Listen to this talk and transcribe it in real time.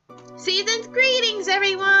Season's greetings,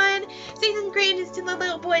 everyone! Season's greetings to the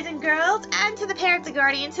little boys and girls and to the parents and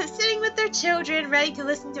guardians who are sitting with their children ready to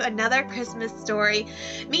listen to another Christmas story.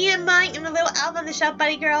 Me and Mike and the little elf on the shelf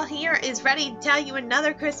buddy girl here is ready to tell you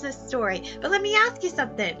another Christmas story. But let me ask you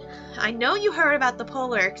something. I know you heard about the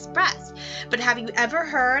Polar Express, but have you ever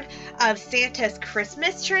heard of Santa's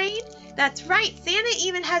Christmas train? That's right, Santa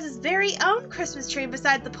even has his very own Christmas train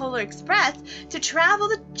beside the Polar Express to travel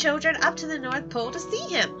the children up to the North Pole to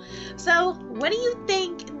see him. So, what do you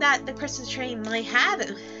think that the Christmas train might have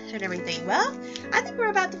and everything? Well, I think we're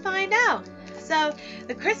about to find out. So,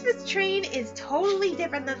 the Christmas train is totally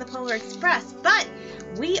different than the Polar Express, but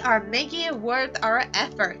we are making it worth our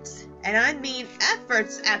efforts. And I mean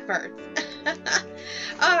efforts.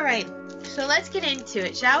 Alright, so let's get into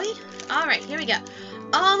it, shall we? Alright, here we go.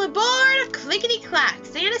 All aboard! Clickety-clack!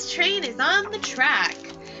 Santa's train is on the track.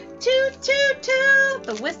 Toot, toot, toot!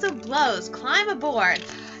 The whistle blows. Climb aboard.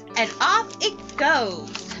 And off it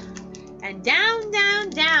goes. And down, down,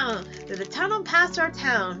 down through the tunnel past our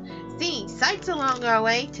town, seeing sights along our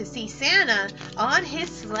way to see Santa on his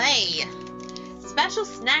sleigh. Special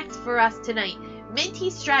snacks for us tonight. Minty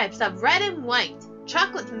stripes of red and white.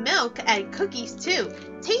 Chocolate milk and cookies too.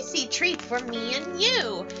 Tasty treats for me and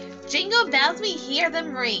you. Jingle bells, we hear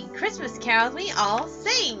them ring. Christmas carols we all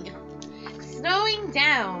sing. Snowing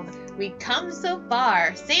down, we've come so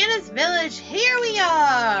far. Santa's village, here we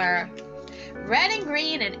are. Red and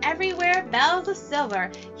green and everywhere bells of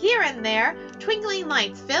silver. Here and there, twinkling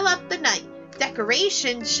lights fill up the night.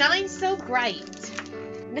 Decorations shine so bright.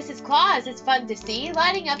 Mrs. Claus is fun to see,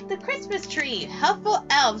 lighting up the Christmas tree. Helpful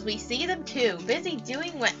elves, we see them too, busy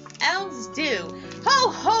doing what elves do. Ho,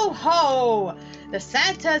 ho, ho! The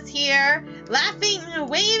Santa's here, laughing and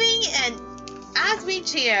waving, and as we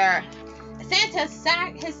cheer. Santa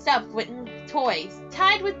sacked his stuff with toys,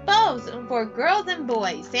 tied with bows for girls and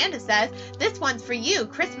boys. Santa says, this one's for you,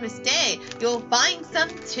 Christmas Day. You'll find some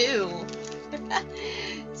too.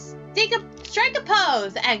 Strike a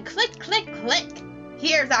pose, and click, click, click.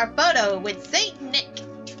 Here's our photo with Saint Nick.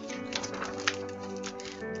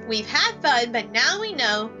 We've had fun, but now we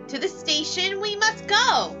know to the station we must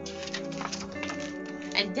go.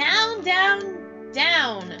 And down, down,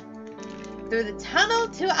 down, through the tunnel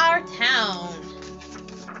to our town.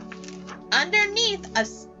 Underneath a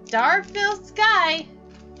star-filled sky,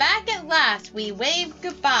 back at last we wave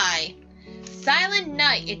goodbye. Silent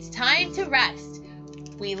night, it's time to rest.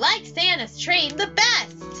 We like Santa's train the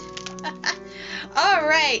best.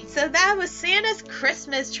 Alright, so that was Santa's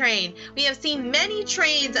Christmas train. We have seen many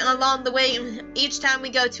trains along the way each time we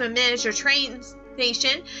go to a miniature train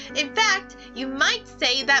station. In fact, you might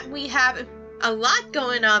say that we have a lot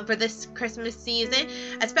going on for this Christmas season,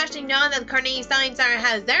 especially knowing that the Carnegie Science Center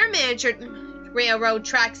has their miniature railroad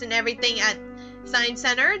tracks and everything at Science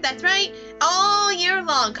Center. That's right, all year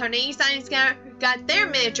long, Carnegie Science got their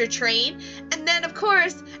miniature train. And then, of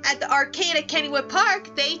course, at the arcade at Kennywood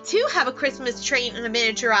Park, they too have a Christmas train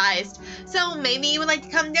miniaturized. So maybe you would like to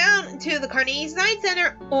come down to the Carnegie Science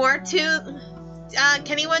Center or to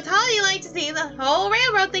Kennywood Hollywood to see the whole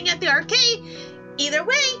railroad thing at the arcade. Either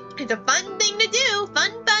way, it's a fun thing to do.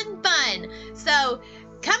 Fun, fun, fun. So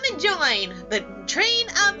come and join the train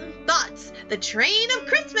of thoughts, the train of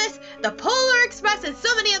Christmas, the Polar Express, and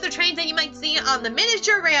so many other trains that you might see on the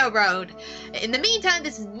miniature railroad. In the meantime,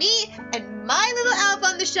 this is me and my little elf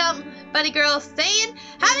on the shelf buddy girl saying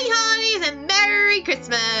happy holidays and Merry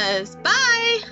Christmas. Bye!